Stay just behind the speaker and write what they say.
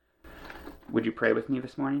Would you pray with me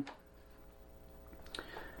this morning?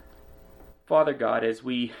 Father God, as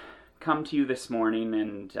we come to you this morning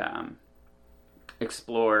and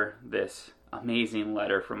explore this amazing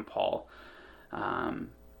letter from Paul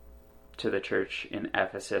to the church in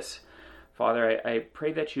Ephesus, Father, I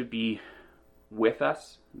pray that you'd be with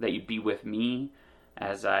us, that you'd be with me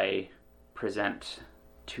as I present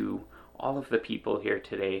to all of the people here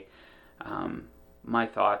today my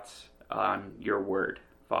thoughts on your word,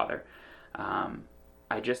 Father.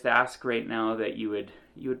 I just ask right now that you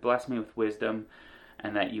would bless me with wisdom,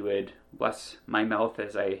 and that you would bless my mouth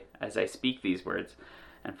as I speak these words.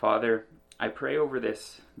 And Father, I pray over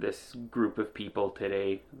this group of people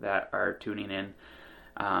today that are tuning in,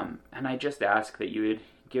 and I just ask that you would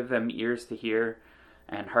give them ears to hear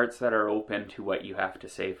and hearts that are open to what you have to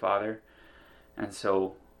say, Father. And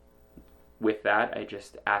so with that, I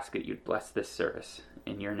just ask that you'd bless this service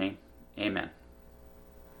in your name. Amen.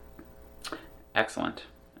 Excellent.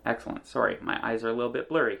 Sorry, my eyes are a little bit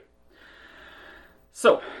blurry.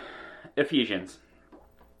 So, Ephesians.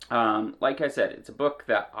 Like I said, it's a book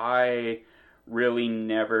that I really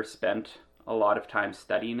never spent a lot of time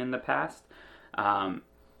studying in the past. I've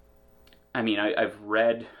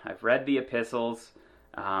read the epistles.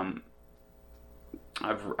 I've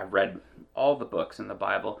read all the books in the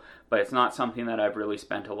Bible, but it's not something that I've really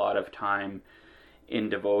spent a lot of time in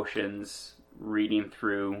devotions reading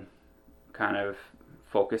through, kind of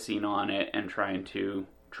focusing on it and trying to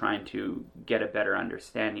get a better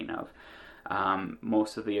understanding of.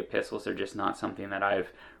 Most of the epistles are just not something that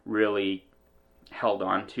I've really held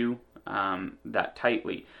on to that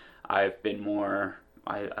tightly. I've been more,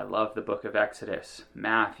 I love the book of Exodus.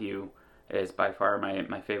 Matthew is by far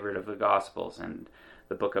my favorite of the Gospels, and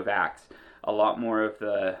the book of Acts. A lot more of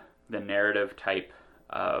the narrative type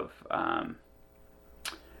of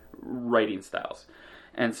writing styles.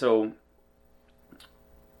 And so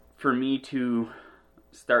for me to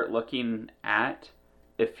start looking at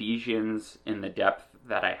Ephesians in the depth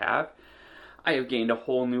that I have gained a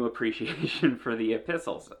whole new appreciation for the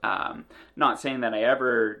epistles. Not saying that I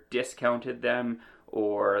ever discounted them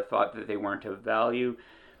or thought that they weren't of value.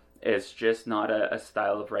 It's just not a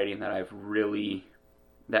style of writing that has really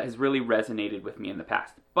resonated with me in the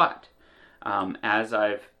past. But as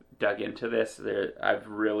I've dug into this, it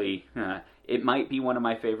might be one of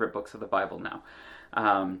my favorite books of the Bible now.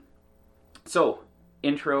 So,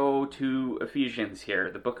 intro to Ephesians here,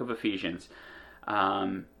 the book of Ephesians.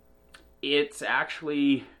 It's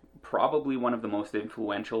actually probably one of the most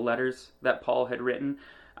influential letters that Paul had written.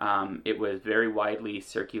 It was very widely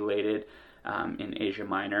circulated in Asia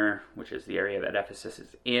Minor, which is the area that Ephesus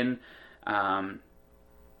is in.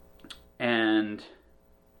 And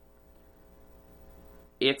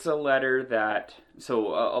it's a letter that, so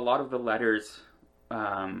a lot of the letters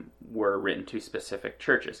were written to specific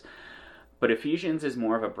churches. But Ephesians is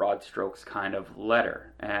more of a broad strokes kind of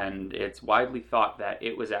letter, and it's widely thought that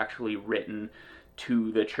it was actually written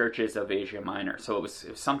to the churches of Asia Minor. So it was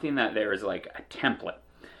something that there is like a template.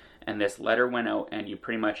 And this letter went out, and you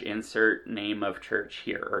pretty much insert name of church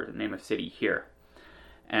here, or name of city here.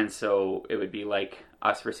 And so it would be like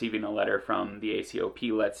us receiving a letter from the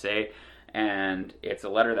ACOP, let's say, and it's a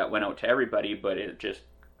letter that went out to everybody, but it just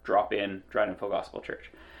drop in Dryden Full Gospel Church.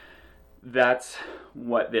 That's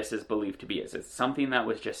what this is believed to be. It's something that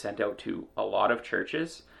was just sent out to a lot of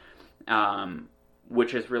churches,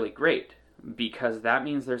 which is really great, because that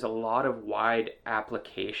means there's a lot of wide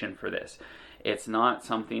application for this. It's not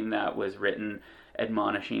something that was written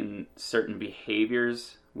admonishing certain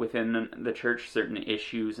behaviors within the church, certain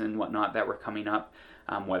issues and whatnot that were coming up,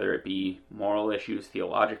 whether it be moral issues,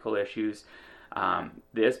 theological issues.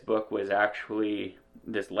 This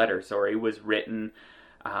letter was written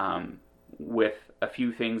with a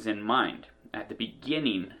few things in mind. At the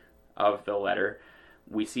beginning of the letter,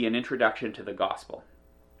 we see an introduction to the gospel.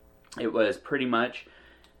 It was pretty much,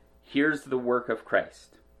 here's the work of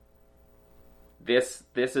Christ. This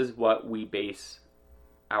is what we base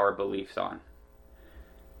our beliefs on.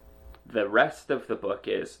 The rest of the book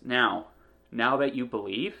is, now that you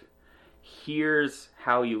believe, here's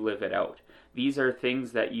how you live it out. These are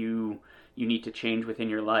things that you need to change within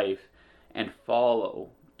your life and follow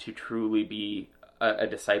to truly be a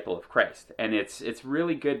disciple of Christ. And it's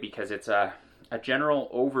really good because it's a general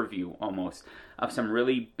overview almost of some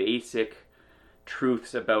really basic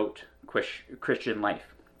truths about Christian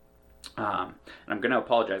life. And I'm going to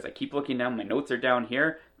apologize. I keep looking down. My notes are down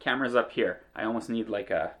here. Camera's up here. I almost need like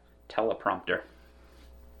a teleprompter.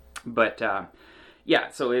 But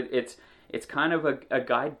so it's kind of a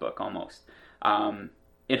guidebook almost.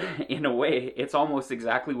 in a way, it's almost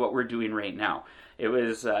exactly what we're doing right now. It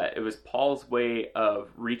was Paul's way of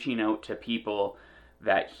reaching out to people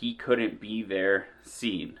that he couldn't be there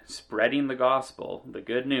seeing, spreading the gospel, the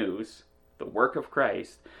good news, the work of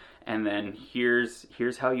Christ, and then here's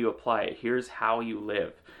how you apply it. Here's how you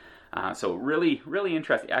live. So really, really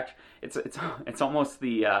interesting. Actually, it's almost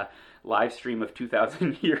the live stream of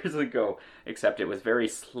 2,000 years ago, except it was very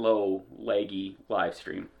slow, laggy live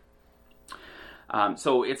stream.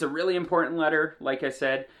 So it's a really important letter. Like I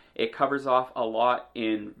said, it covers off a lot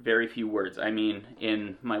in very few words. I mean,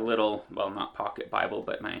 in my little, well, not pocket Bible,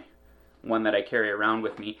 but my one that I carry around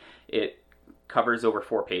with me, it covers over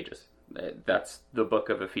 4 pages. That's the book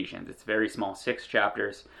of Ephesians. It's very small, 6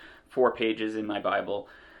 chapters, 4 pages in my Bible.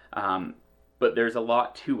 But there's a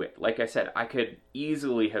lot to it. Like I said, I could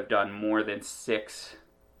easily have done more than 6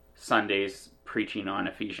 Sundays preaching on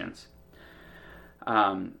Ephesians.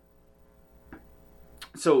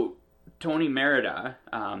 So Tony Merida,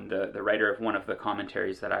 the writer of one of the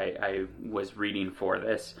commentaries that I was reading for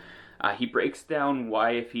this, he breaks down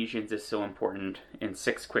why Ephesians is so important in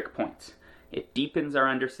 6 quick points. It deepens our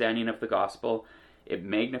understanding of the gospel. It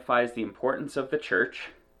magnifies the importance of the church.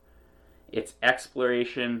 Its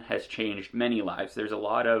exploration has changed many lives. There's a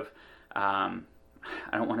lot of, I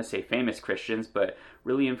don't want to say famous Christians, but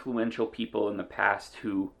really influential people in the past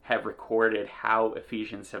who have recorded how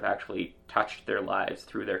Ephesians have actually touched their lives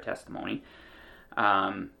through their testimony.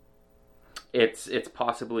 It's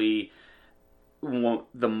possibly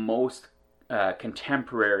the most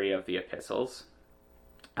contemporary of the epistles.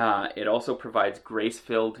 It also provides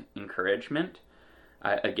grace-filled encouragement.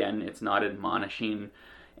 Again, it's not admonishing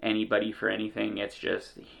anybody for anything. It's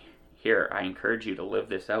just, here, I encourage you to live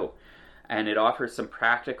this out. And it offers some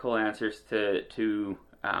practical answers to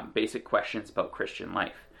basic questions about Christian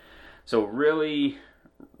life. So really,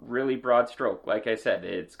 really broad stroke. Like I said,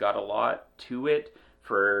 it's got a lot to it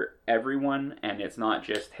for everyone, and it's not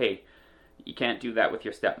just, hey, you can't do that with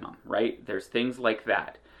your stepmom, right? There's things like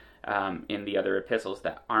that in the other epistles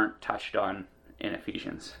that aren't touched on in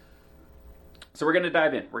Ephesians. So we're going to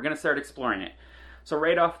dive in. We're going to start exploring it. So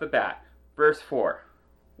right off the bat, verse 4,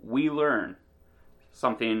 we learn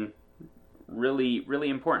something really, really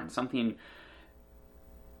important, something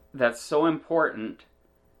that's so important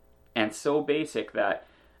and so basic that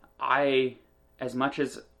as much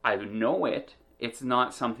as I know it, it's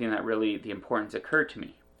not something that really the importance occurred to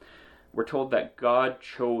me. We're told that God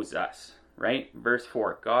chose us, right? Verse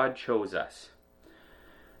 4, God chose us.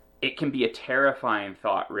 It can be a terrifying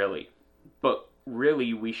thought, really, but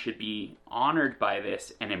really we should be honored by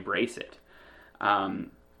this and embrace it.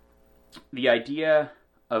 The idea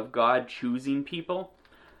of God choosing people,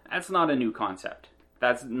 that's not a new concept.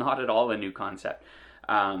 That's not at all a new concept.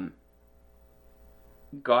 God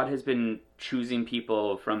has been choosing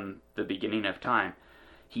people from the beginning of time.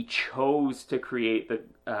 He chose to create the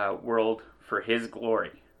world for His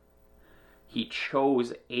glory. He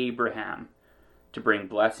chose Abraham to bring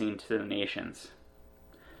blessing to the nations.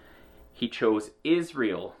 He chose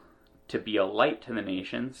Israel to be a light to the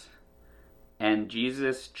nations. And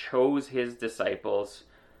Jesus chose His disciples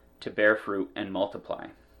to bear fruit and multiply.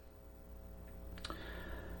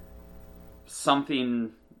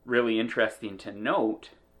 Something really interesting to note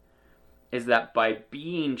is that by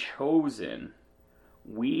being chosen,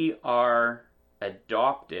 we are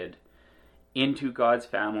adopted into God's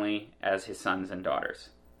family as His sons and daughters.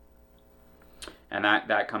 And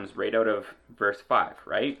that comes right out of verse 5,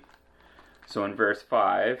 right? So in verse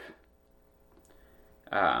 5,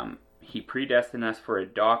 He predestined us for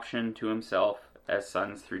adoption to Himself as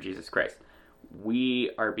sons through Jesus Christ.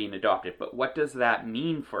 We are being adopted. But what does that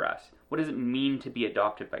mean for us? What does it mean to be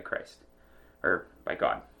adopted by Christ? Or by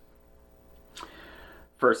God?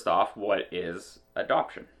 First off, what is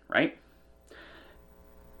adoption, right?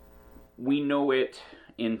 We know it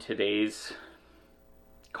in today's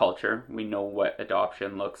culture. We know what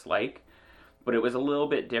adoption looks like. But it was a little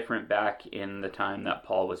bit different back in the time that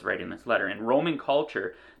Paul was writing this letter. In Roman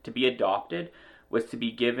culture, to be adopted was to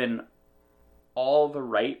be given all the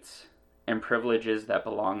rights and privileges that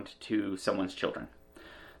belonged to someone's children.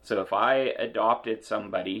 So if I adopted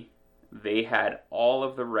somebody, they had all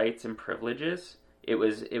of the rights and privileges. It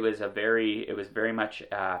was very much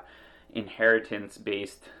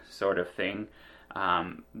inheritance-based sort of thing.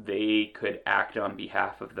 They could act on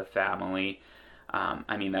behalf of the family.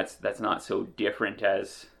 I mean, that's not so different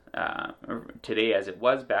as today as it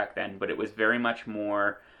was back then, but it was very much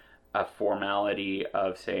more a formality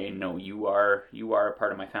of saying, no, you are a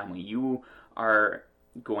part of my family. You are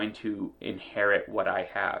going to inherit what I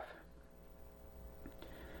have.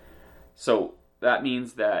 So that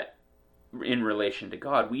means that in relation to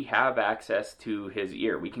God, we have access to his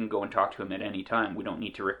ear. We can go and talk to him at any time. We don't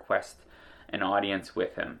need to request an audience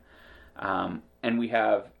with him. And we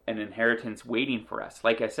have an inheritance waiting for us.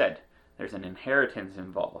 Like I said, there's an inheritance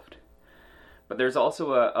involved. But there's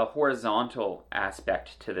also a horizontal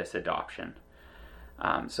aspect to this adoption.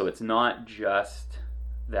 So it's not just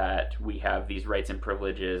that we have these rights and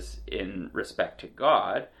privileges in respect to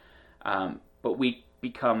God, but we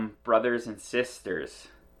become brothers and sisters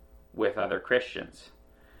with other Christians.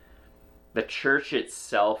 The church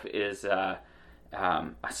itself is a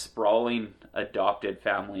sprawling adopted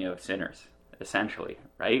family of sinners, essentially,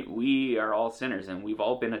 right? We are all sinners, and we've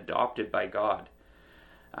all been adopted by God.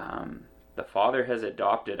 The Father has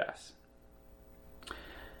adopted us.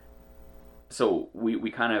 So we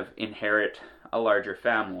kind of inherit a larger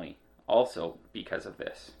family also because of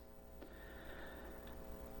this.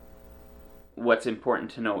 What's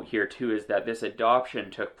important to note here too is that this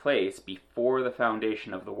adoption took place before the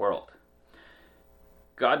foundation of the world.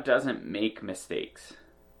 God doesn't make mistakes.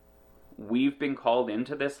 We've been called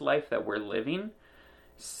into this life that we're living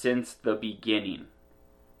since the beginning.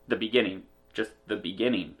 Just the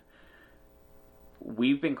beginning.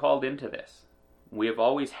 We've been called into this. We have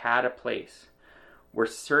always had a place. We're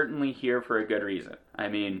certainly here for a good reason. I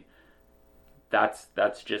mean, that's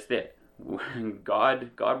just it.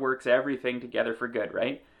 God works everything together for good,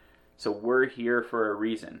 right? So we're here for a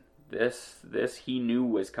reason. This he knew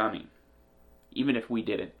was coming, even if we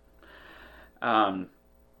didn't. Now,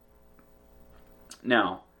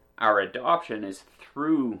 our adoption is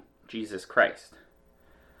through Jesus Christ.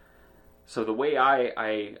 So the way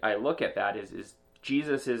I look at that is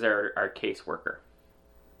Jesus is our caseworker.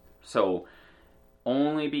 So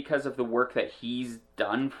only because of the work that he's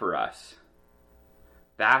done for us,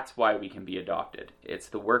 that's why we can be adopted. It's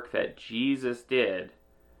the work that Jesus did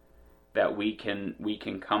that we can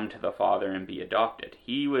come to the Father and be adopted.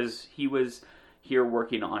 He was here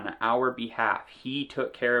working on our behalf. He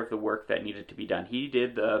took care of the work that needed to be done. He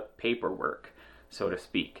did the paperwork, so to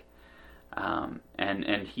speak.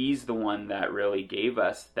 And he's the one that really gave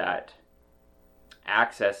us that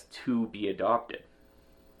access to be adopted.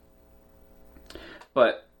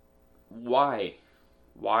 But why?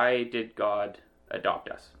 Why did God adopt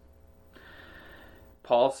us?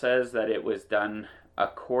 Paul says that it was done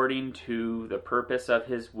according to the purpose of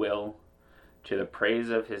his will, to the praise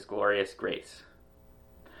of his glorious grace.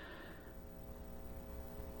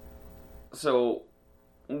 So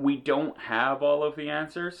we don't have all of the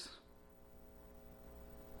answers,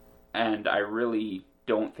 and I really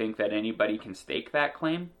don't think that anybody can stake that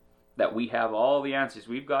claim, that we have all the answers.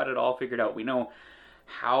 We've got it all figured out. We know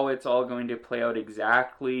how it's all going to play out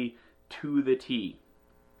exactly to the T.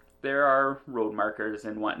 There are road markers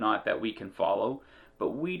and whatnot that we can follow, but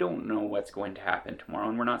we don't know what's going to happen tomorrow,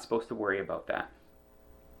 and we're not supposed to worry about that.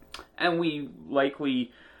 And we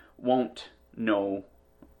likely won't know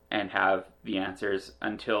and have the answers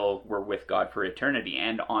until we're with God for eternity.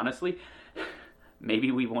 And honestly,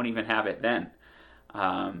 maybe we won't even have it then.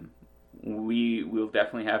 We will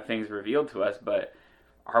definitely have things revealed to us, but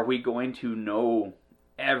are we going to know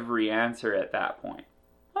every answer at that point?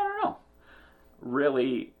 I don't know.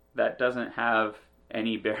 Really, that doesn't have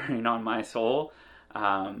any bearing on my soul.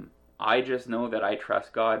 I just know that I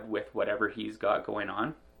trust God with whatever he's got going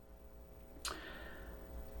on.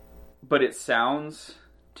 But it sounds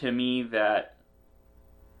to me that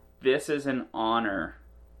this is an honor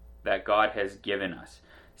that God has given us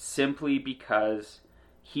simply because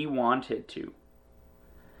he wanted to.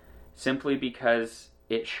 Simply because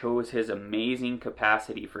it shows his amazing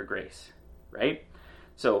capacity for grace, right?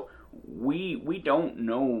 So we don't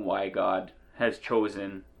know why God has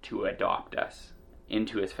chosen to adopt us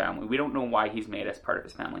into his family. We don't know why he's made us part of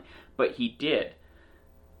his family, but he did,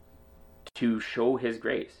 to show his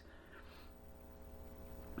grace.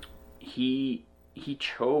 He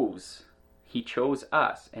chose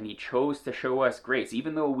us, and he chose to show us grace,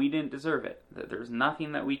 even though we didn't deserve it. There's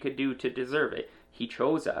nothing that we could do to deserve it. He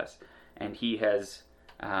chose us, and he has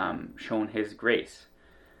shown his grace.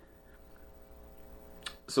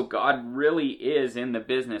 So God really is in the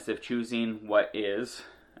business of choosing what is,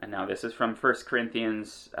 and now this is from 1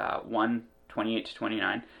 Corinthians 1, 28 to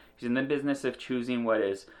 29. He's in the business of choosing what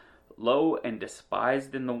is low and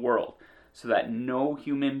despised in the world, so that no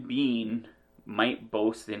human being might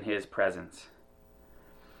boast in his presence.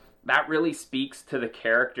 That really speaks to the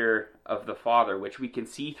character of the Father, which we can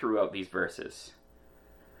see throughout these verses.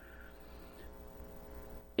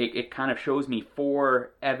 It kind of shows me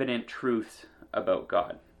 4 evident truths about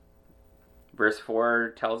God. Verse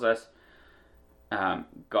 4 tells us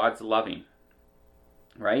God's loving,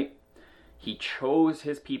 right? He chose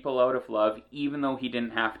his people out of love, even though he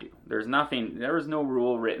didn't have to. There was no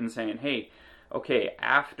rule written saying, hey, okay,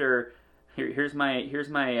 here's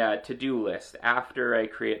my to-do list. After I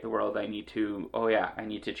create the world, I need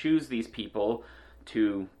to choose these people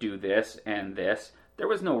to do this and this. There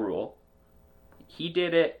was no rule. He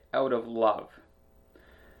did it out of love.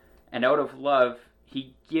 And out of love,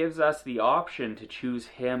 he gives us the option to choose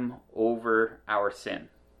him over our sin.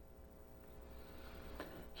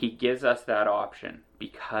 He gives us that option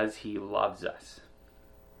because he loves us.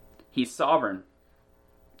 He's sovereign.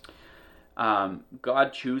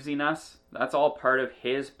 God choosing us, that's all part of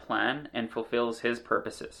his plan and fulfills his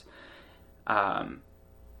purposes. I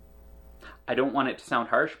don't want it to sound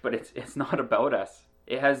harsh, but it's not about us.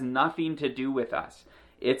 It has nothing to do with us.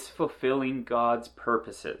 It's fulfilling God's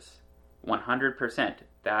purposes. 100%.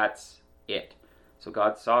 That's it. So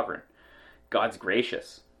God's sovereign. God's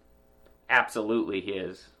gracious. Absolutely he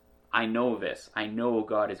is. I know this. I know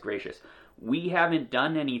God is gracious. We haven't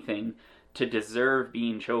done anything to deserve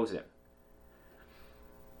being chosen.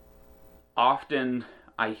 Often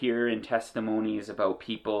I hear in testimonies about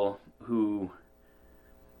people who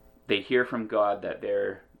they hear from God that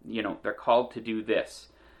they're called to do this.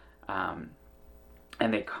 And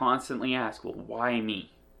they constantly ask, well, why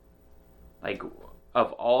me? Like,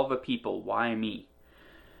 of all the people, why me?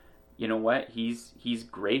 You know what? He's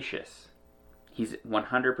gracious. He's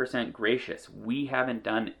 100% gracious. We haven't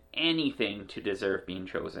done anything to deserve being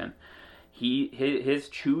chosen. His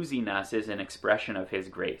choosing us is an expression of his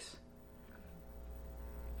grace.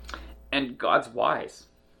 And God's wise.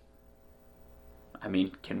 I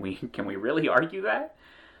mean, can we really argue that?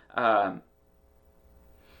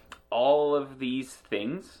 All of these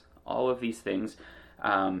things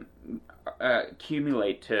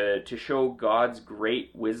accumulate to show God's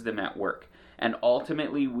great wisdom at work. And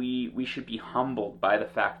ultimately, we should be humbled by the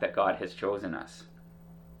fact that God has chosen us.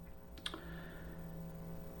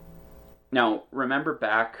 Now, remember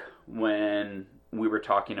back when we were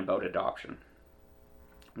talking about adoption.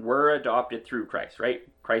 We're adopted through Christ, right?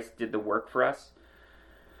 Christ did the work for us.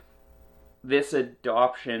 This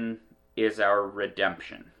adoption is our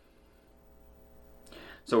redemption.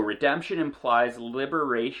 So redemption implies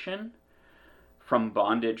liberation from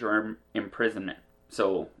bondage or imprisonment.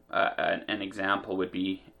 So an example would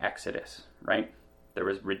be Exodus, right? There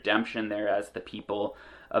was redemption there as the people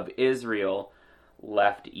of Israel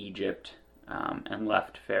left Egypt and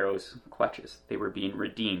left Pharaoh's clutches. They were being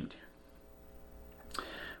redeemed.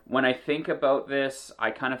 When I think about this,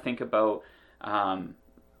 I kind of think about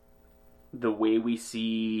the way we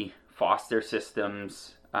see foster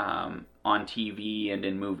systems on TV and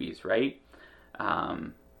in movies, right?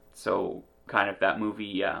 So kind of that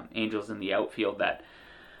movie Angels in the Outfield that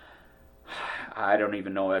I don't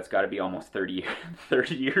even know, that's got to be almost 30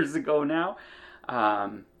 years ago now.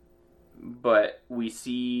 But we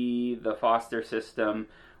see the foster system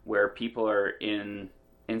where people are in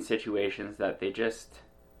situations that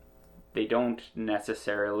they don't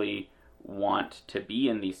necessarily want to be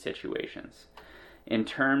in these situations. In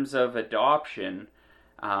terms of adoption,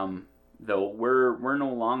 though, we're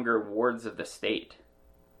no longer wards of the state.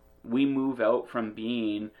 We move out from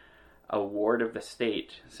being a ward of the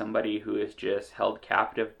state, somebody who is just held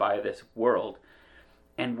captive by this world,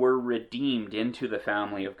 and we're redeemed into the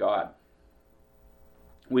family of God.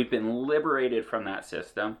 We've been liberated from that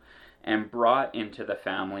system and brought into the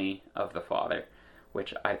family of the Father,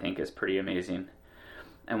 which I think is pretty amazing.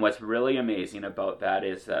 And what's really amazing about that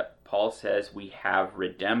is that Paul says we have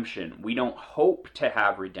redemption. We don't hope to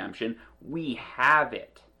have redemption. We have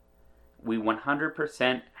it. We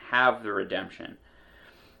 100% have the redemption.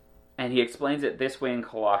 And he explains it this way in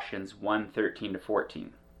Colossians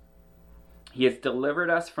 1:13-14. He has delivered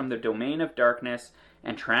us from the domain of darkness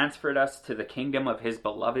and transferred us to the kingdom of his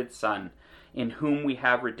beloved Son, in whom we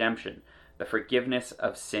have redemption, the forgiveness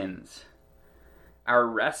of sins. Our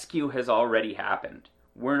rescue has already happened.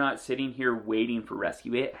 We're not sitting here waiting for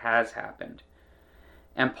rescue. It has happened.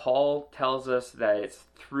 And Paul tells us that it's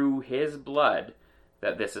through his blood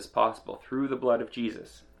that this is possible, through the blood of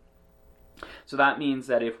Jesus. So that means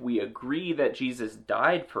that if we agree that Jesus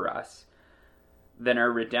died for us, then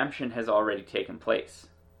our redemption has already taken place.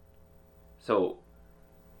 So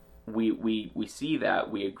we see that,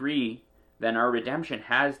 we agree, then our redemption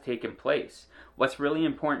has taken place. What's really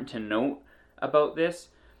important to note about this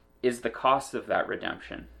is the cost of that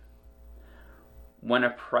redemption. When a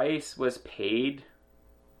price was paid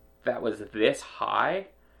that was this high,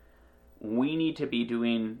 we need to be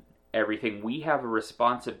doing everything. We have a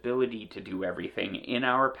responsibility to do everything in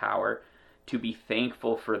our power to be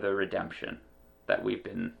thankful for the redemption that we've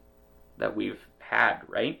had,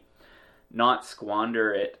 right? not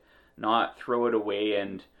squander it, not throw it away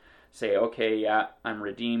and say, okay, yeah, I'm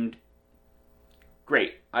redeemed.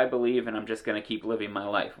 Great, I believe, and I'm just going to keep living my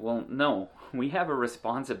life. Well, no, we have a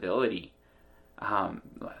responsibility.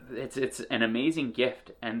 It's an amazing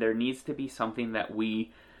gift, and there needs to be something that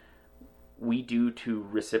we do to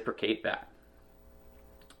reciprocate that.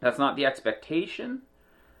 That's not the expectation,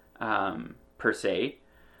 per se,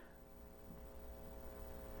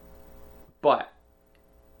 but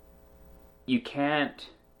you can't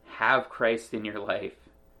have Christ in your life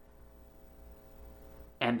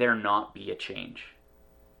and there not be a change,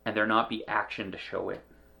 and there not be action to show it.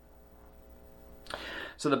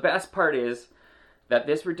 So the best part is that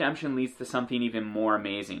this redemption leads to something even more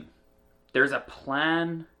amazing. There's a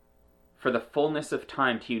plan for the fullness of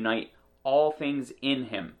time to unite all things in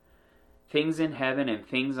him, things in heaven and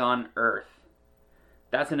things on earth.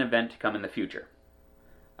 That's an event to come in the future.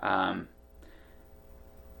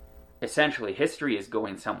 Essentially, history is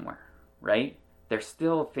going somewhere, right? There's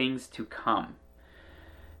still things to come.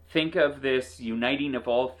 Think of this uniting of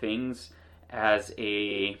all things as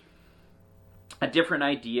a different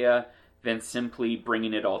idea than simply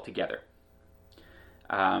bringing it all together.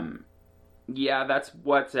 Yeah, that's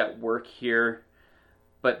what's at work here,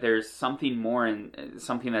 but there's something more and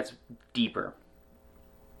something that's deeper.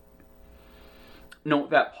 Note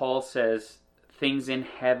that Paul says things in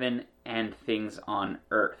heaven and things on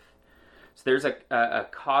earth. So there's a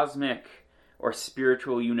cosmic or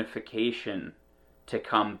spiritual unification to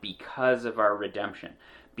come because of our redemption.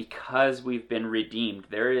 Because we've been redeemed,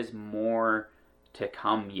 there is more to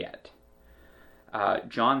come yet.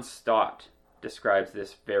 John Stott describes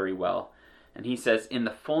this very well. And he says, in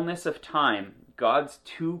the fullness of time, God's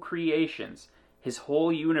two creations, his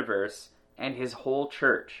whole universe and his whole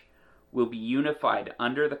church, will be unified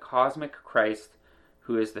under the cosmic Christ,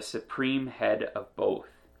 who is the supreme head of both.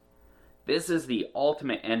 This is the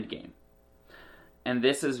ultimate endgame. And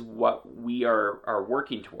this is what we are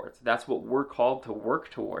working towards. That's what we're called to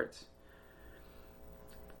work towards.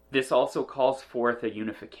 This also calls forth a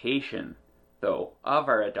unification, though, of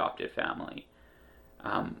our adopted family.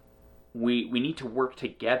 We need to work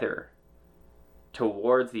together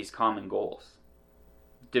towards these common goals.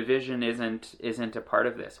 Division isn't a part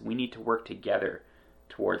of this. We need to work together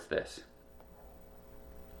towards this.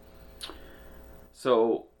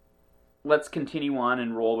 So let's continue on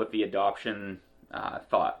and roll with the adoption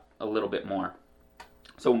thought a little bit more.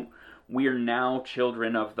 So we are now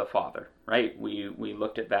children of the Father, right? We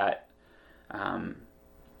looked at that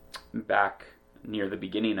back near the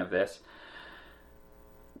beginning of this.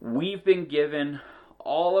 We've been given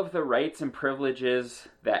all of the rights and privileges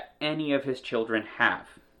that any of his children have.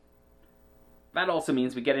 That also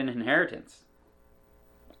means we get an inheritance.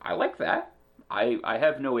 I like that. I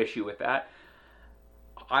have no issue with that.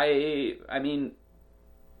 I mean,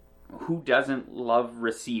 who doesn't love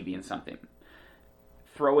receiving something?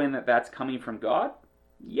 Throw in that that's coming from God?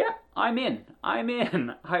 Yeah, I'm in.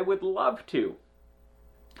 I would love to.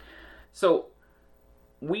 So,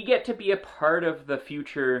 we get to be a part of the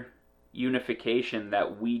future unification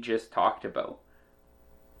that we just talked about.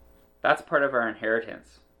 That's part of our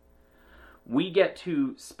inheritance. We get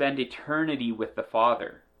to spend eternity with the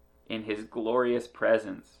Father in his glorious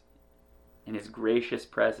presence, in his gracious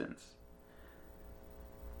presence.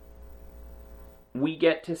 We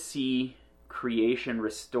get to see creation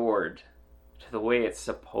restored to the way it's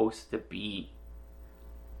supposed to be.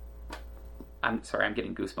 I'm sorry, I'm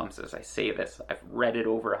getting goosebumps as I say this. I've read it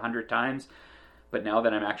over 100 times, but now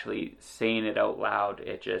that I'm actually saying it out loud,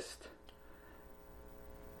 it just...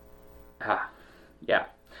 yeah.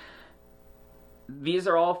 These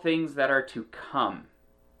are all things that are to come.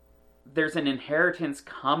 There's an inheritance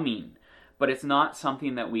coming, but it's not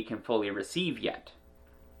something that we can fully receive yet.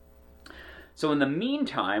 So in the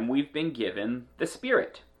meantime, we've been given the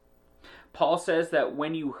Spirit. Paul says that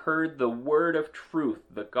when you heard the word of truth,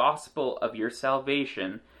 the gospel of your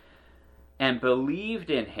salvation, and believed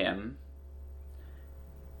in him,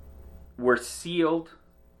 were sealed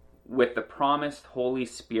with the promised Holy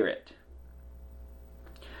Spirit.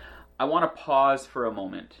 I want to pause for a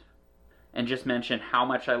moment and just mention how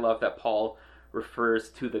much I love that Paul refers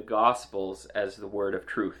to the Gospels as the word of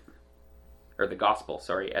truth. Or the gospel,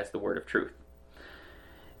 as the word of truth.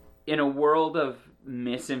 In a world of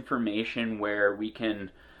misinformation where we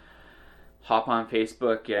can hop on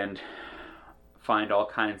Facebook and find all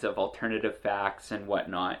kinds of alternative facts and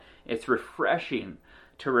whatnot, it's refreshing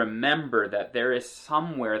to remember that there is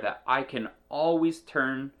somewhere that I can always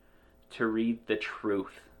turn to read the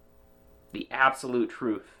truth, the absolute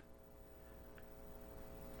truth.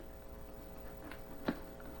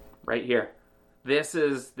 Right here, This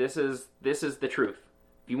is the truth.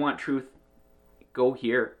 If you want truth, go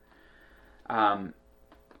here.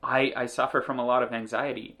 I suffer from a lot of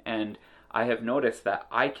anxiety, and I have noticed that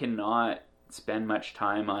I cannot spend much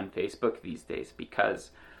time on Facebook these days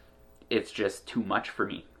because it's just too much for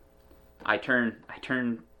me. I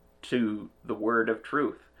turn to the word of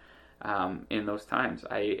truth in those times.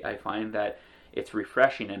 I find that it's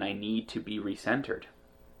refreshing, and I need to be recentered.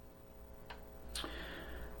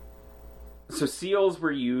 So seals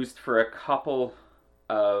were used for a couple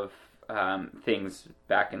of things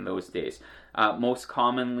back in those days. Most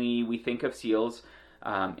commonly, we think of seals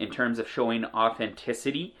in terms of showing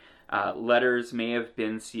authenticity. Letters may have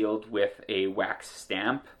been sealed with a wax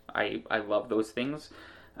stamp. I love those things.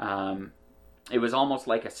 It was almost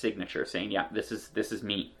like a signature saying, yeah, this is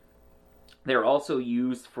me. They're also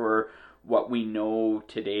used for what we know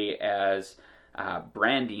today as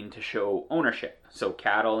branding to show ownership. So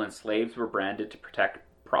cattle and slaves were branded to protect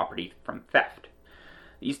property from theft.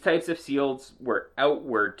 These types of seals were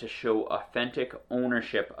outward to show authentic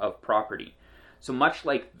ownership of property. So much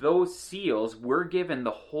like those seals, we're given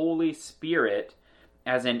the Holy Spirit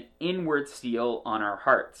as an inward seal on our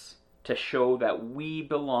hearts to show that we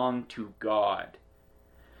belong to God.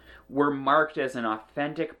 We're marked as an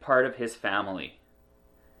authentic part of His family.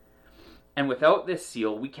 And without this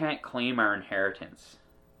seal, we can't claim our inheritance.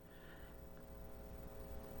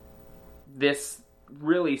 This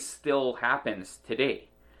really still happens today.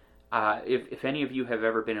 If any of you have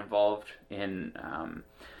ever been involved in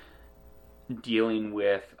dealing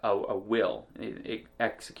with a will,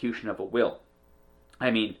 execution of a will,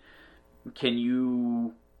 I mean, can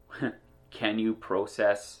you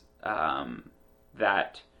process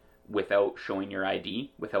that without showing your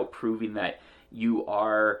ID, without proving that you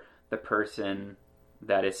are the person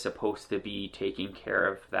that is supposed to be taking care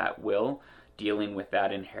of that will, dealing with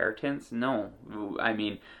that inheritance? No. I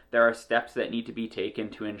mean, there are steps that need to be taken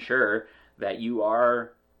to ensure that you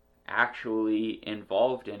are actually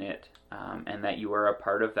involved in it, and that you are a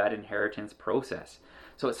part of that inheritance process.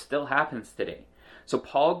 So it still happens today. So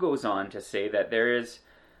Paul goes on to say that there is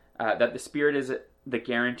that the Spirit is the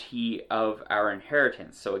guarantee of our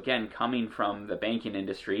inheritance. So again, coming from the banking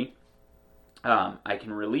industry, I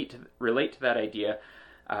can relate to that idea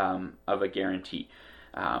of a guarantee.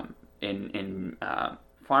 In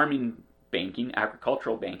farming banking,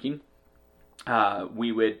 agricultural banking,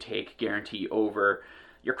 we would take guarantee over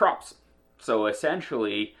your crops. So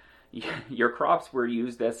essentially, your crops were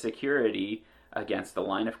used as security against the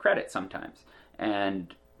line of credit sometimes.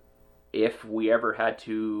 And if we ever had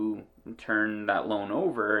to turn that loan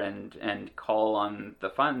over and call on the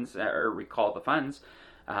funds, or recall the funds,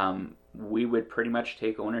 we would pretty much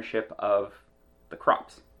take ownership of the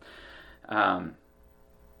crops.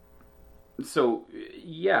 So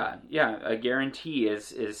a guarantee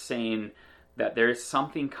is saying that there's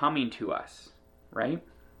something coming to us, right?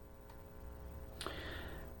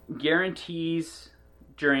 Guarantees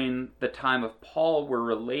during the time of Paul were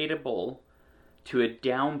relatable to a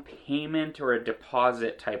down payment or a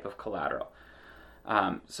deposit type of collateral.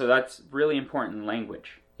 So that's really important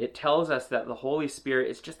language. It tells us that the Holy Spirit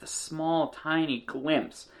is just a small, tiny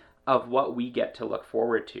glimpse of what we get to look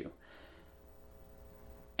forward to.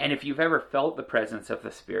 And if you've ever felt the presence of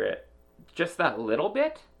the Spirit, just that little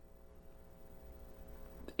bit,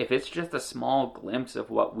 if it's just a small glimpse of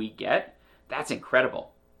what we get, that's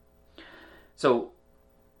incredible. So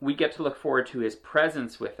we get to look forward to His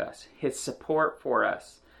presence with us, His support for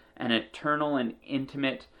us, an eternal and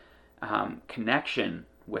intimate connection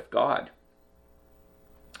with God.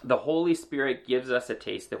 The Holy Spirit gives us a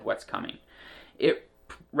taste of what's coming. It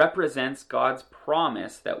represents God's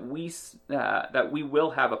promise that we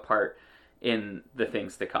will have a part in the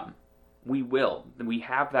things to come. We will. We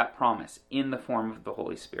have that promise in the form of the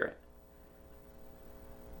Holy Spirit.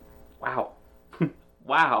 Wow.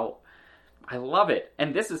 Wow. I love it.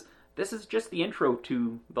 And this is just the intro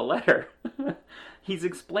to the letter. He's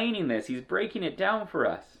explaining this. He's breaking it down for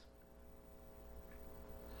us.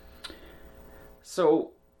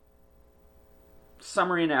 So,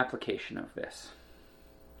 summary and application of this.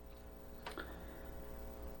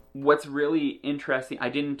 What's really interesting, I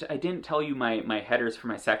didn't tell you my headers for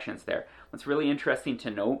my sections there. What's really interesting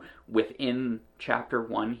to note within chapter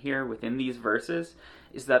 1 here, within these verses,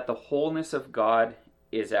 is that the wholeness of God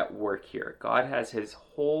is at work here. God has His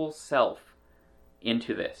whole self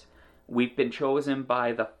into this. We've been chosen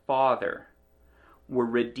by the Father. We're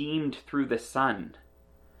redeemed through the Son.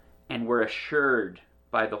 And we're assured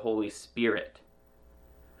by the Holy Spirit.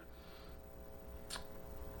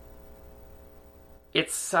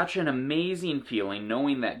 It's such an amazing feeling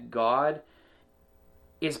knowing that God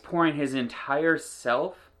is pouring his entire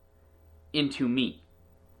self into me,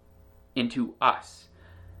 into us.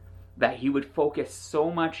 That he would focus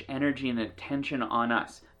so much energy and attention on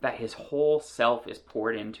us that his whole self is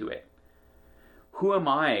poured into it. Who am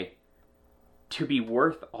I to be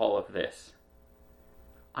worth all of this?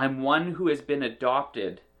 I'm one who has been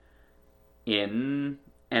adopted in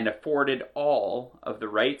and afforded all of the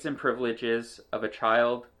rights and privileges of a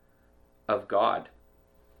child of God,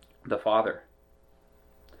 the Father.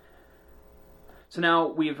 So now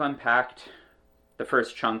we've unpacked the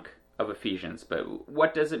first chunk of Ephesians, but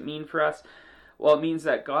what does it mean for us? Well, it means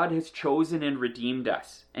that God has chosen and redeemed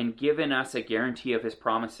us and given us a guarantee of his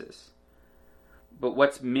promises. But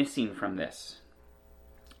what's missing from this?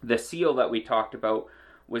 The seal that we talked about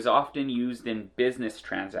was often used in business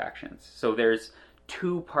transactions. So there's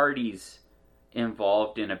two parties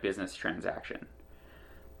involved in a business transaction.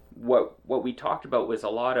 What we talked about was a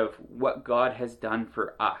lot of what God has done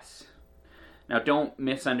for us. Now, don't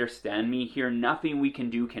misunderstand me here. Nothing we can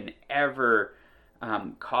do can ever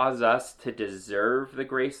cause us to deserve the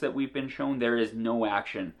grace that we've been shown. There is no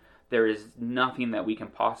action. There is nothing that we can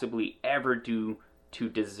possibly ever do to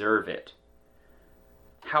deserve it.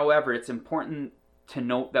 However, it's important to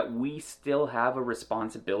note that we still have a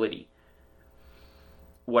responsibility.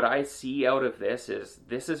 What I see out of this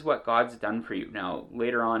is what God's done for you. Now,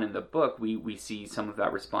 later on in the book, we see some of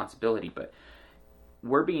that responsibility, but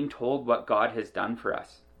we're being told what God has done for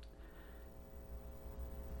us.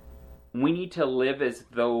 We need to live as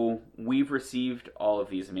though we've received all of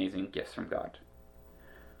these amazing gifts from God.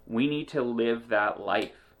 We need to live that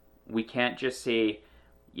life. We can't just say,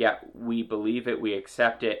 yeah, we believe it, we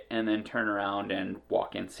accept it, and then turn around and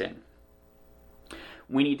walk in sin.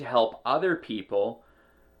 We need to help other people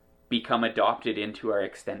become adopted into our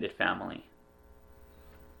extended family.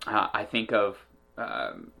 I think of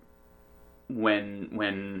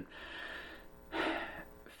when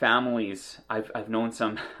families, I've known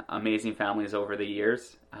some amazing families over the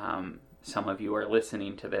years. Some of you are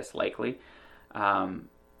listening to this likely,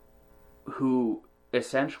 who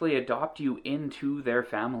essentially adopt you into their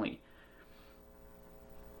family.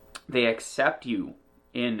 They accept you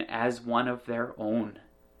in as one of their own.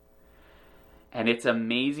 And it's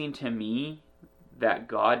amazing to me that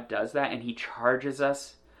God does that, and he charges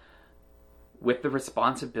us with the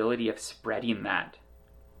responsibility of spreading that.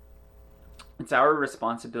 It's our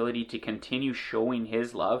responsibility to continue showing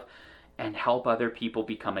his love and help other people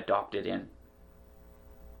become adopted in.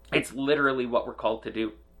 It's literally what we're called to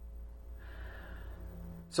do.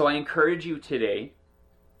 So I encourage you today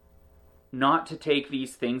not to take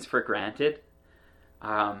these things for granted.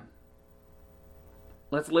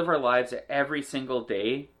 Let's live our lives every single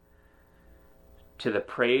day to the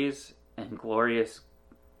praise and glorious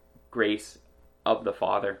grace of the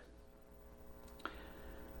Father.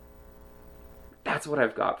 That's what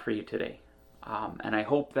I've got for you today. And I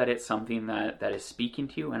hope that it's something that is speaking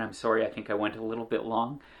to you. And I'm sorry, I think I went a little bit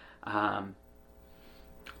long.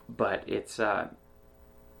 But it's...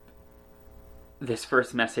 this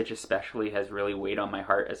first message especially has really weighed on my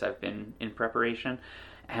heart as I've been in preparation.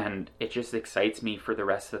 And it just excites me for the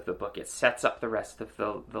rest of the book. It sets up the rest of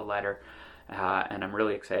the letter. And I'm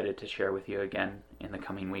really excited to share with you again in the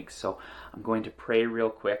coming weeks. So I'm going to pray real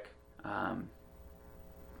quick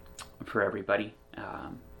for everybody.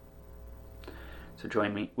 So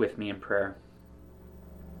join with me in prayer.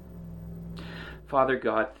 Father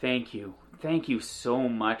God, thank you. Thank you so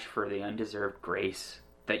much for the undeserved grace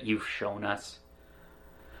that you've shown us.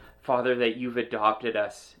 Father, that you've adopted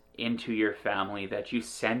us into your family, that you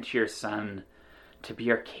sent your son to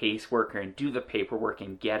be our caseworker and do the paperwork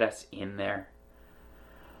and get us in there.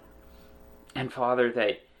 And Father,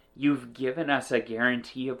 that you've given us a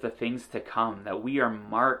guarantee of the things to come, that we are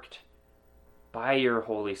marked by your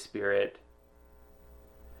Holy Spirit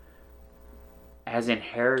as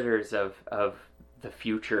inheritors of the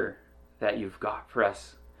future that you've got for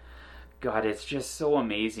us. God, it's just so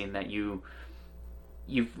amazing that you've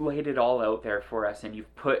laid it all out there for us, and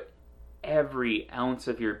you've put every ounce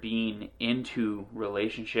of your being into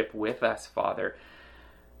relationship with us, Father.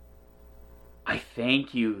 I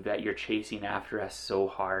thank you that you're chasing after us so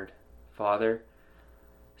hard, Father.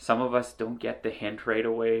 Some of us don't get the hint right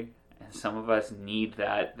away, and some of us need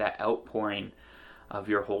that outpouring of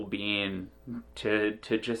your whole being to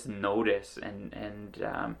just notice and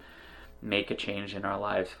make a change in our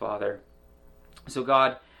lives, Father. So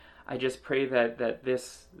God, I just pray that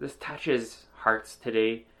this touches hearts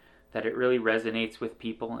today, that it really resonates with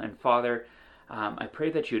people. And Father, I pray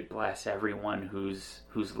that you'd bless everyone who's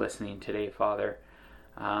listening today, Father,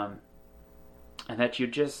 and that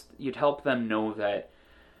you'd help them know that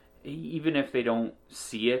even if they don't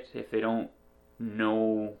see it, if they don't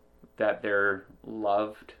know that they're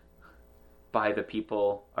loved by the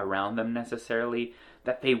people around them necessarily,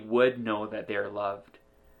 that they would know that they're loved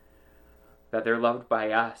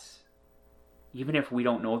by us. Even if we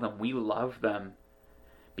don't know them, we love them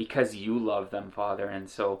because you love them, Father. And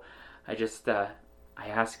so I just I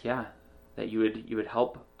ask, that you would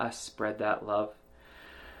help us spread that love.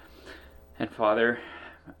 And Father,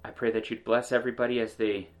 I pray that you'd bless everybody as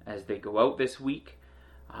they go out this week,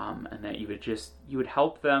 and that you would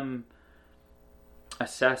help them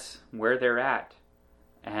assess where they're at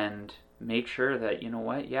and make sure that,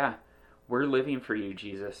 we're living for you,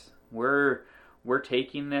 Jesus. We're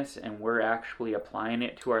taking this and we're actually applying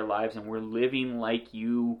it to our lives, and we're living like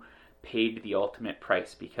you paid the ultimate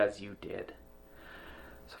price, because you did.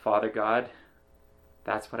 So Father God,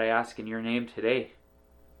 that's what I ask in your name today.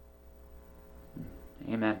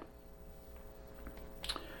 Amen.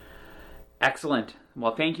 Excellent.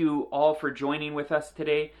 Well, thank you all for joining with us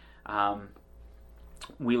today.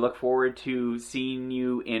 We look forward to seeing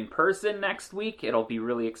you in person next week. It'll be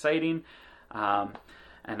really exciting. So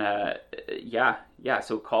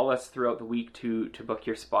call us throughout the week to book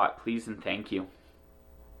your spot, please, and thank you.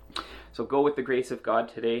 So go with the grace of God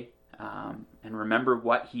today, and remember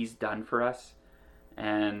what he's done for us,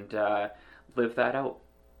 and live that out.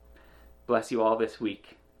 Bless you all this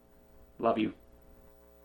week. Love you.